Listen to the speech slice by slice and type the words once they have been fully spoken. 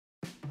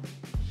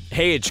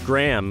Hey, it's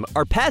Graham.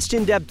 Our past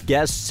in-depth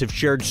guests have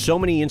shared so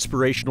many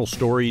inspirational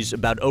stories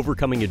about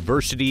overcoming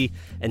adversity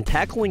and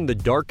tackling the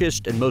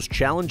darkest and most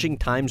challenging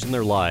times in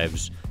their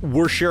lives.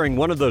 We're sharing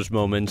one of those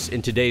moments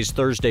in today's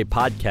Thursday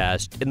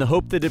podcast in the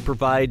hope that it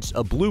provides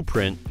a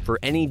blueprint for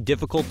any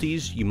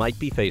difficulties you might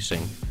be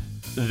facing.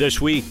 This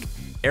week,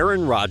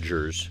 Aaron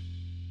Rodgers.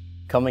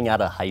 Coming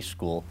out of high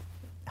school,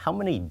 how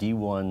many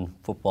D1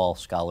 football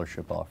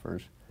scholarship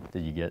offers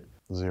did you get?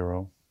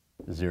 Zero.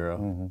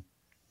 Zero?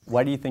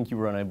 Why do you think you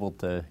were unable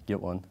to get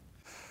one?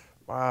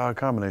 A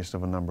combination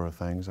of a number of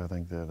things. I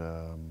think that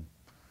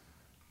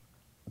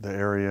the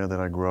area that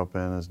I grew up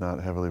in is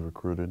not heavily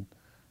recruited.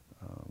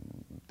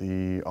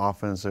 The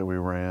offense that we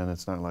ran,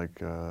 it's not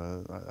like,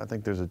 I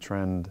think there's a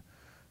trend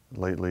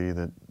lately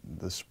that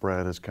the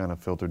spread has kind of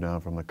filtered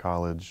down from the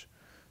college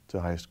to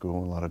high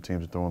school. A lot of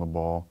teams are throwing the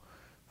ball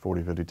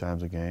 40, 50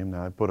 times a game.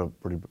 Now, I put up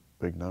pretty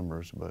big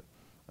numbers, but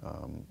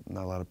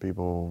not a lot of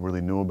people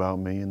really knew about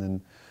me. And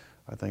then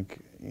I think,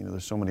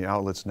 there's so many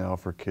outlets now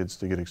for kids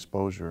to get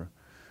exposure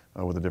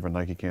with the different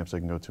Nike camps they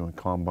can go to and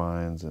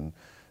combines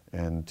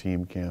and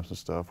team camps and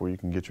stuff where you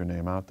can get your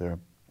name out there.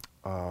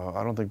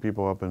 I don't think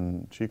people up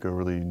in Chico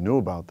really knew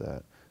about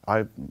that.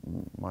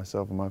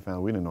 Myself and my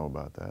family, we didn't know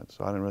about that.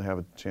 So I didn't really have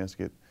a chance to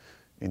get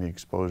any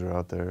exposure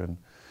out there.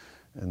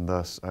 And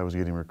thus, I was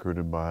getting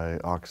recruited by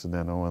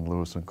Occidental and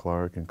Lewis and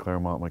Clark and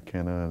Claremont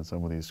McKenna and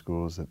some of these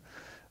schools that,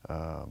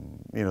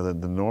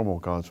 the normal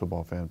college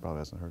football fan probably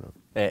hasn't heard of.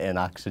 And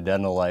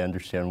Occidental, I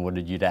understand,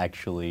 wanted you to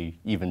actually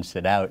even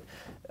sit out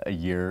a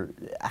year.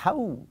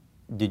 How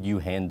did you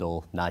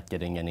handle not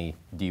getting any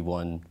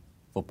D1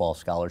 football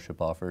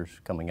scholarship offers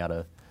coming out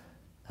of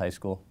high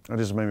school? It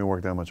just made me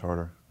work that much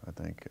harder, I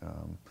think.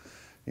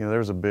 There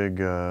was a big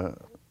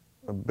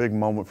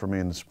moment for me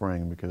in the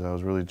spring because I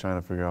was really trying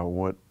to figure out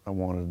what I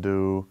wanted to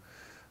do.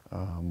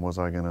 Was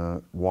I going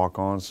to walk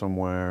on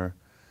somewhere?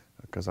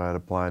 Because I had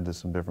applied to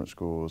some different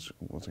schools.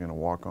 Was I going to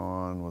walk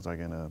on? Was I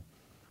going to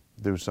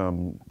do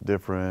something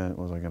different?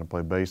 Was I going to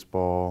play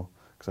baseball?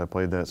 Because I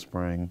played that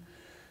spring.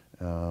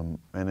 And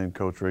then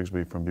Coach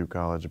Rigsby from Butte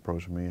College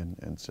approached me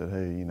and said,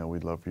 hey,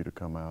 we'd love for you to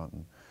come out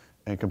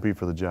and compete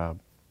for the job.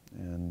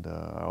 And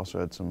I also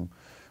had some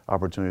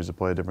opportunities to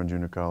play at different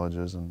junior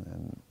colleges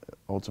and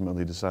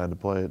ultimately decided to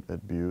play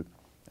at Butte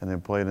and then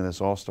played in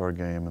this all-star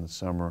game in the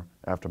summer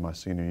after my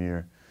senior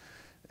year.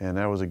 And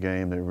that was a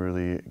game that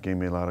really gave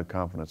me a lot of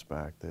confidence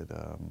back.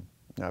 That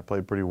I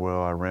played pretty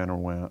well. I ran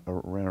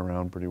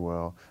around pretty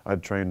well.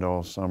 I'd trained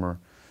all summer,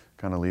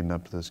 kind of leading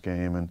up to this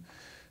game, and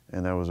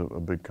that was a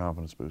big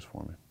confidence boost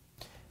for me.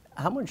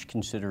 How much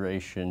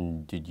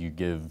consideration did you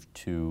give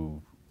to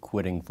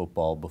quitting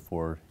football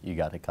before you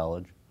got to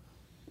college?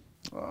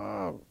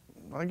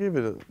 I gave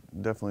it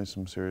definitely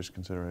some serious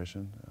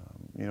consideration.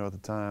 At the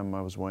time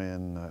I was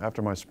weighing,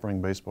 after my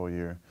spring baseball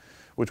year,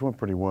 which went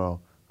pretty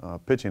well,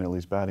 pitching, at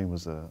least batting,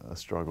 was a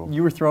struggle.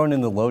 You were throwing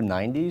in the low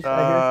 90s,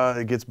 I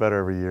hear? It gets better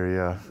every year,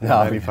 yeah.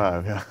 No.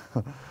 95,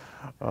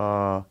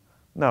 yeah.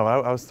 No,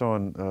 I was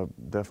throwing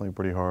definitely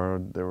pretty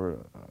hard. There were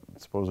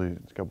supposedly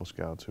a couple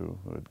scouts who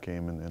had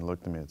came and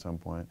looked at me at some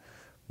point.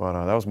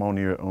 But that was my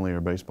only year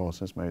of baseball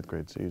since my 8th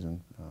grade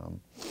season.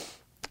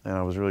 And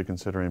I was really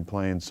considering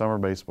playing summer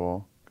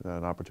baseball, because I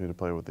had an opportunity to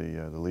play with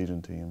the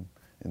Legion team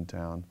in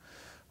town,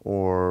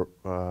 or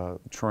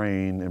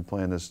train and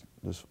play in this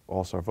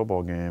all-star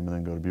football game and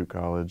then go to Butte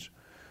College,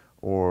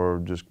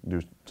 or just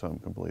do something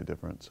completely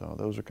different. So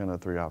those are kind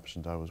of three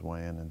options I was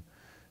weighing,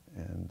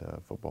 and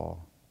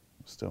football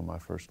was still my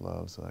first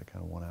love, so that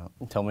kind of won out.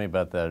 Tell me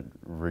about that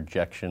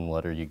rejection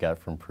letter you got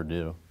from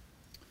Purdue.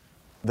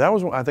 That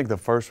was, I think, the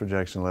first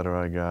rejection letter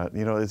I got.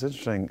 It's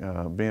interesting,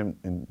 being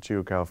in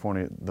Chico,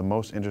 California, the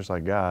most interest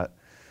I got,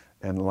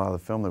 and a lot of the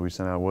film that we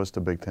sent out was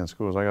to Big Ten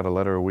schools. I got a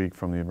letter a week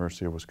from the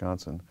University of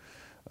Wisconsin.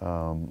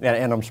 And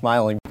I'm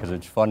smiling because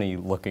it's funny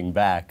looking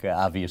back,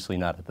 obviously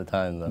not at the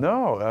time, though.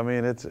 No, I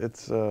mean, it's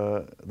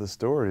the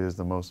story is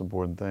the most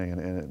important thing,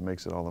 and it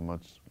makes it all that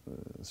much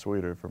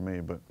sweeter for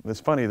me. But it's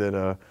funny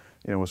that,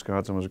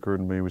 Wisconsin was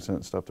recruiting me. We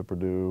sent stuff to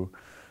Purdue,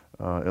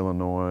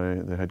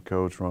 Illinois, the head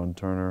coach, Ron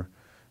Turner.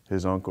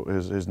 His uncle,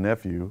 his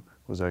nephew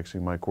was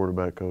actually my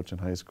quarterback coach in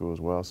high school as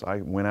well. So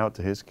I went out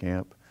to his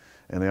camp,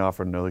 and they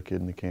offered another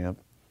kid in the camp.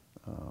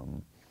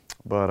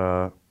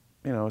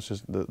 It's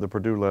just the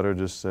Purdue letter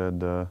just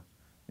said,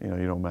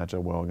 you don't match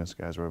up well against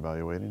guys we're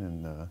evaluating.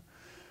 And I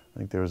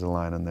think there was a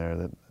line in there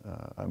that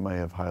I may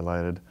have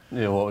highlighted.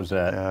 Yeah, what was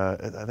that?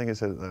 I think it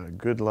said,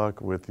 good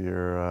luck with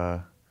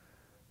your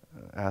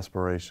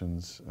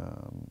aspirations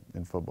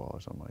in football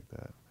or something like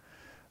that,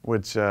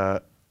 which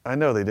I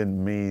know they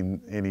didn't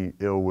mean any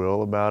ill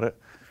will about it,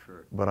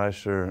 sure. But I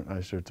sure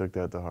took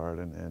that to heart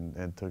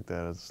and took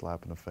that as a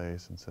slap in the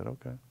face and said,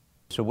 okay.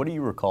 So what do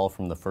you recall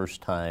from the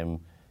first time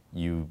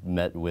you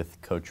met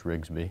with Coach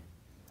Rigsby?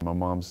 My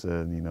mom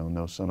said,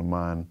 no son of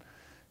mine,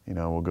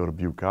 will go to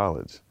Butte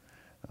College,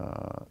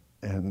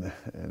 and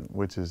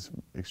which is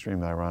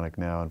extremely ironic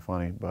now and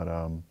funny. But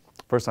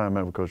first time I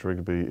met with Coach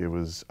Rigsby, it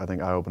was, I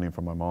think, eye-opening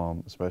for my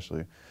mom,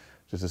 especially,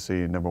 just to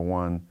see, number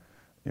one,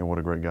 what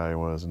a great guy he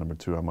was, and number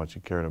two, how much he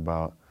cared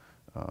about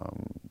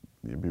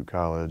Butte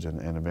College and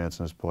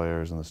advancing as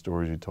players and the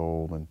stories he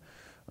told, and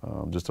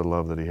just a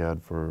love that he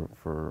had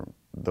for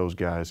those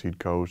guys he'd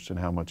coached and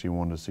how much he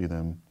wanted to see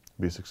them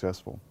be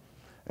successful.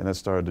 And that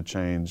started to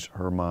change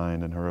her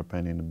mind and her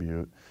opinion of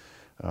Butte.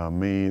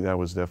 Me, that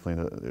was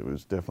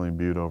definitely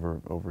Butte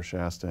over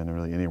Shasta and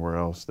really anywhere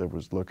else that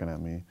was looking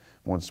at me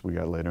once we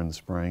got later in the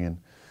spring,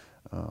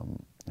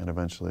 and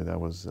eventually that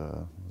was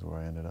where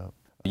I ended up.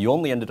 You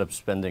only ended up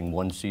spending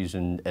one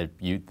season at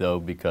Butte, though,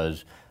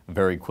 because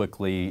very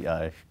quickly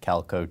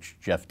Cal coach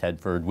Jeff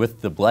Tedford,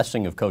 with the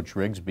blessing of Coach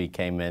Rigsby,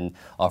 came in,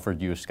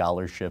 offered you a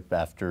scholarship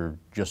after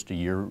just a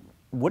year.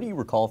 What do you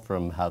recall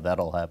from how that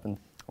all happened?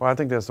 Well, I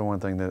think that's the one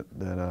thing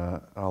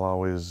that I'll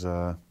always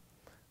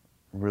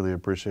really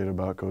appreciate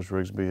about Coach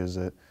Rigsby is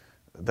that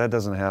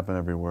doesn't happen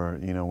everywhere.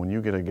 You know, when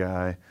you get a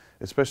guy,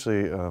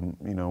 especially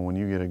when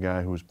you get a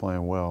guy who's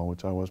playing well,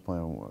 which I was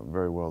playing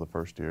very well the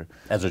first year.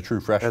 As a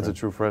true freshman. As a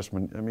true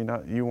freshman, I mean,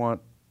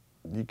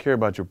 you care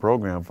about your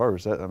program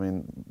first. I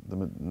mean, the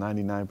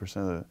 99%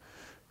 of the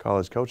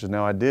college coaches.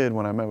 Now, I did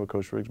when I met with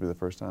Coach Rigsby the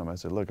first time. I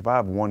said, look, if I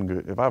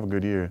have a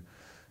good year,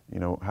 you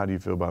know, how do you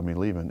feel about me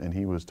leaving? And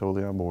he was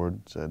totally on board.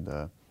 Said,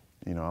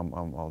 you know,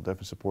 I'll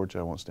definitely support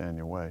you. I won't stand in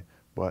your way.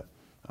 But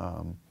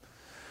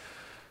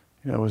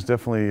you know, it was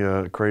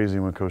definitely crazy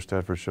when Coach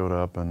Tedford showed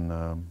up,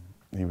 and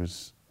he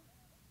was.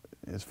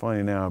 It's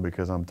funny now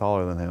because I'm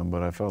taller than him,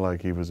 but I felt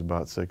like he was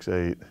about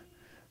 6'8",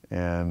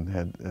 and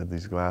had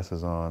these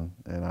glasses on,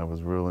 and I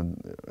was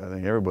I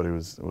think everybody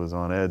was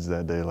on edge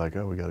that day, like,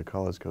 oh, we got a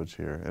college coach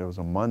here. And it was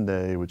a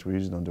Monday, which we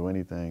usually don't do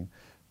anything,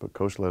 but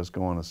Coach let us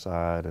go on the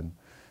side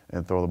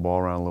and throw the ball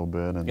around a little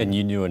bit. And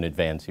you knew in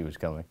advance he was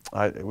coming?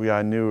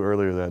 I knew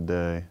earlier that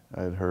day.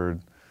 I had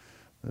heard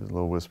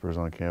little whispers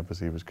on campus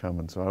he was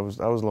coming, so I was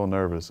a little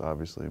nervous,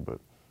 obviously, but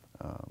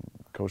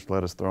Coach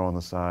let us throw on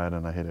the side,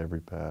 and I hit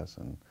every pass,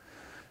 and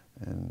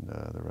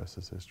the rest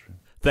is history.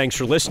 Thanks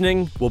for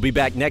listening. We'll be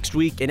back next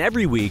week and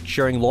every week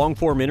sharing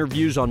long-form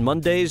interviews on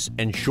Mondays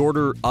and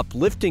shorter,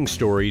 uplifting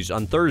stories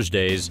on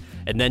Thursdays,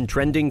 and then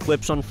trending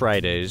clips on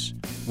Fridays.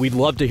 We'd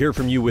love to hear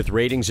from you with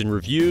ratings and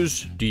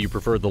reviews. Do you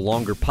prefer the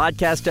longer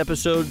podcast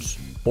episodes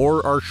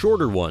or our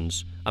shorter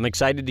ones? I'm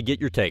excited to get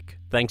your take.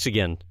 Thanks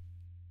again.